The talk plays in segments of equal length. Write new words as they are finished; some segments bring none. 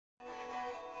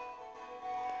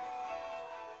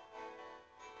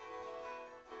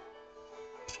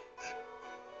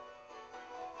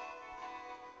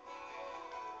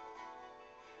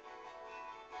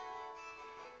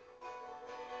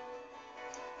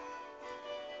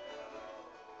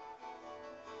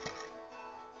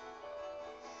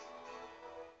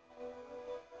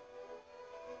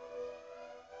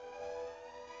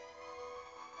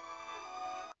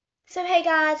So hey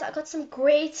guys, I've got some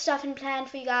great stuff in plan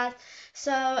for you guys.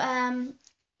 So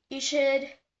you should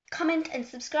comment and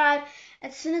subscribe.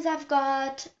 As soon as I've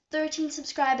got 13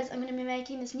 subscribers, I'm going to be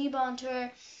making this new barn tour.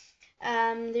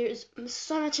 There's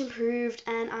so much improved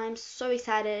and I'm so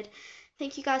excited.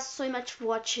 Thank you guys so much for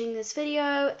watching this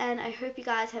video, and I hope you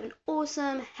guys have an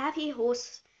awesome happy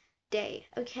horse day,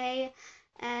 okay?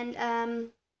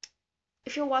 And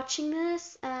if you're watching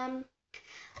this, I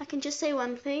can just say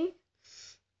one thing.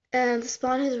 This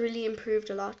barn has really improved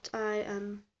a lot.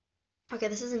 Okay,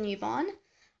 this is a new barn.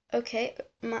 Okay,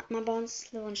 my barns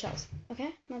live on shelves.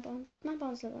 Okay, my barns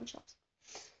live on shelves.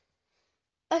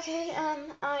 Okay,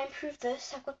 I improved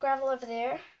this. I've got gravel over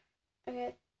there.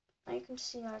 Okay, now you can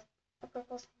see that. I've got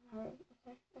this.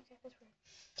 Okay, that's weird.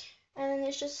 And then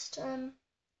there's just a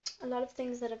lot of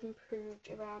things that have improved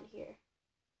around here.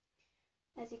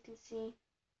 As you can see,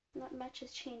 not much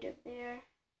has changed over there.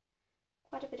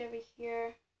 Quite a bit over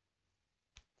here.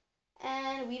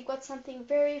 And we've got something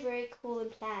very, very cool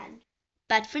in plan.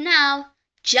 But for now,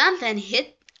 jump and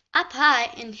hit up high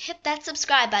and hit that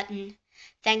subscribe button.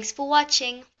 Thanks for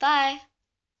watching. Bye.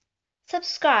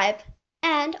 Subscribe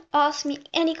and ask me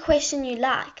any question you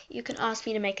like. You can ask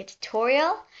me to make a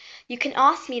tutorial. You can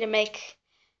ask me to make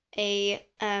a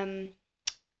fly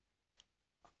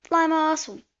mask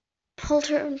or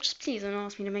polter. Just please don't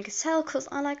ask me to make a cell because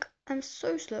I'm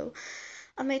so slow.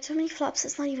 I made so many flops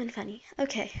it's not even funny.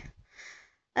 Okay.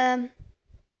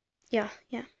 Yeah.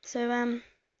 So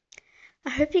I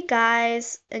hope you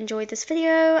guys enjoyed this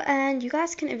video, and you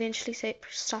guys can eventually say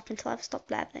stop until I've stopped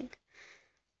blabbling.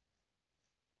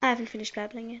 I haven't finished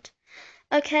blabbling yet.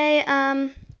 Okay,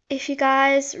 if you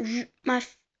guys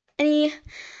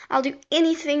I'll do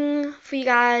anything for you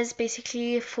guys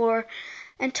basically for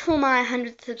until my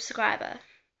 100th subscriber.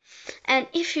 And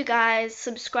if you guys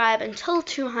subscribe until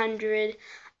 200,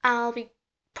 I'll be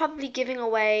probably giving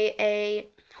away a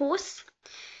horse.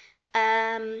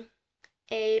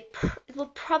 It will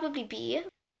probably be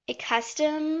a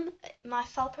custom, my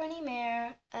Falponi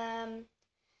mare,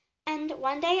 and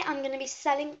one day I'm going to be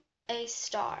selling a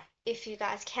star if you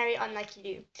guys carry on like you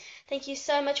do. Thank you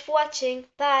so much for watching.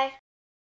 Bye.